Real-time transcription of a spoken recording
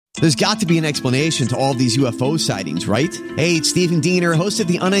There's got to be an explanation to all these UFO sightings, right? Hey, it's Stephen Diener, host of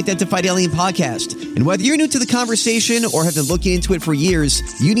the Unidentified Alien Podcast. And whether you're new to the conversation or have been looking into it for years,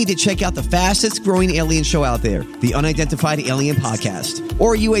 you need to check out the fastest growing alien show out there, the Unidentified Alien Podcast,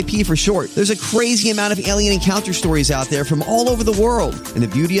 or UAP for short. There's a crazy amount of alien encounter stories out there from all over the world. And the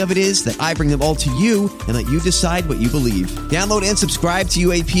beauty of it is that I bring them all to you and let you decide what you believe. Download and subscribe to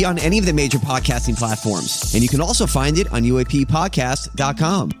UAP on any of the major podcasting platforms. And you can also find it on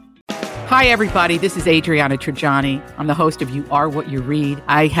UAPpodcast.com. Hi, everybody. This is Adriana Trajani. I'm the host of You Are What You Read.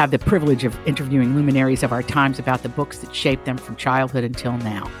 I have the privilege of interviewing luminaries of our times about the books that shaped them from childhood until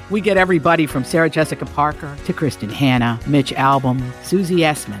now. We get everybody from Sarah Jessica Parker to Kristen Hanna, Mitch Albom, Susie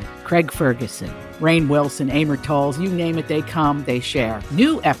Essman, Craig Ferguson, Rainn Wilson, Amor Tolls, you name it, they come, they share.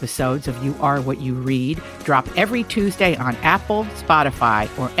 New episodes of You Are What You Read drop every Tuesday on Apple, Spotify,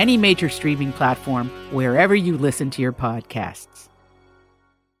 or any major streaming platform wherever you listen to your podcasts.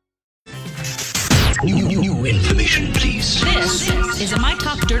 New information, please. This is a My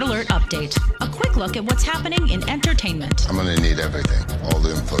Talk Dirt Alert update. A quick look at what's happening in entertainment. I'm going to need everything, all the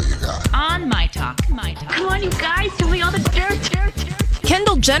info you got. On My Talk. Come on, you guys, give me all the dirt.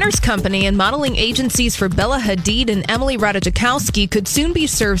 Kendall Jenner's company and modeling agencies for Bella Hadid and Emily Ratajkowski could soon be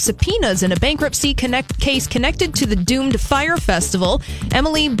served subpoenas in a bankruptcy case connected to the doomed Fyre Festival.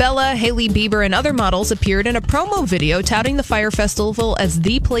 Emily, Bella, Hailey Bieber, and other models appeared in a promo video touting the Fyre Festival as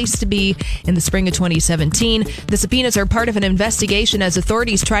the place to be in the spring of 2017. The subpoenas are part of an investigation as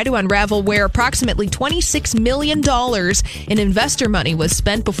authorities try to unravel where approximately $26 million in investor money was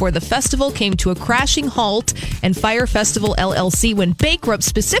spent before the festival came to a crashing halt and Fyre Festival LLC went bankrupt.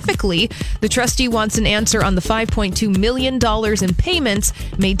 Specifically, the trustee wants an answer on the $5.2 million in payments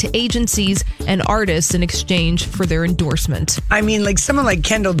made to agencies and artists in exchange for their endorsement. I mean, like someone like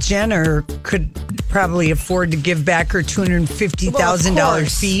Kendall Jenner could probably afford to give back her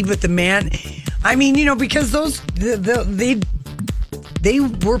 $250,000 fee, but the man, I mean, you know, because they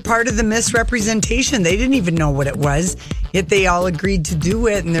were part of the misrepresentation. They didn't even know what it was, yet they all agreed to do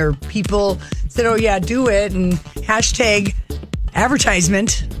it, and their people said, "Oh yeah, do it," and hashtag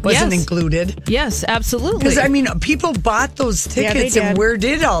advertisement wasn't included. Yes, absolutely. Because, I mean, people bought those tickets, and where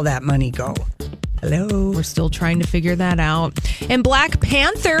did all that money go? Hello. We're still trying to figure that out. And Black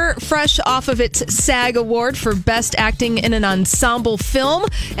Panther, fresh off of its SAG Award for Best Acting in an Ensemble Film,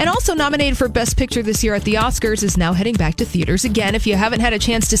 and also nominated for Best Picture this year at the Oscars, is now heading back to theaters again. If you haven't had a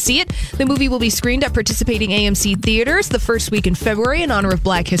chance to see it, the movie will be screened at participating AMC theaters the first week in February in honor of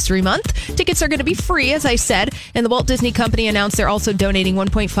Black History Month. Tickets are going to be free, as I said, and the Walt Disney Company announced they're also donating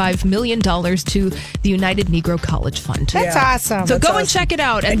 $1.5 million to the United Negro College Fund. That's awesome. So go and check it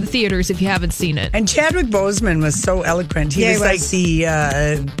out at the theaters if you haven't seen it. And Chadwick Boseman was so eloquent. He was like he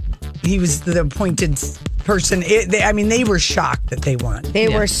was the appointed person. They were shocked that they won. They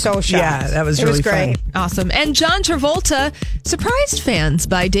were so shocked. Yeah, that was really great. Fun. Awesome. And John Travolta surprised fans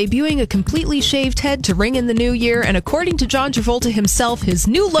by debuting a completely shaved head to ring in the new year. And according to John Travolta himself, his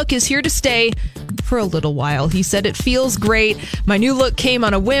new look is here to stay for a little while. He said, "It feels great. My new look came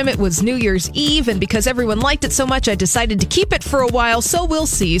on a whim. It was New Year's Eve, and because everyone liked it so much, I decided to keep it for a while, so we'll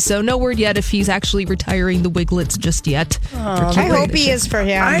see." So no word yet if he's actually retiring the wigletts just yet. I hope he is for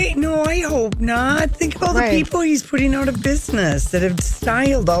him. I hope not. Think of all the people he's putting out of business that have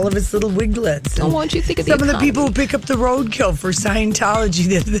styled all of his little wigletts. Why don't you think of some of the people who pick up the roadkill for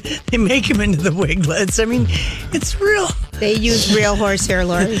Scientology, they make him into the wigletts. I mean, it's real. They use real horsehair,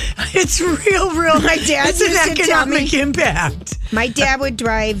 Lori. It's real. My dad it's an economic impact. My dad would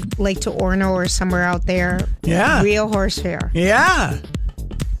drive like to Orno or somewhere out there. Yeah. Real horsehair. Yeah.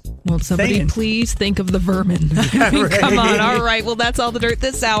 Well, somebody please think of the vermin. Come on. All right. Well, that's all the dirt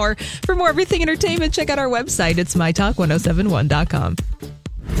this hour. For more Everything Entertainment, check out our website. It's mytalk1071.com.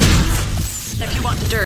 If you want the dirt.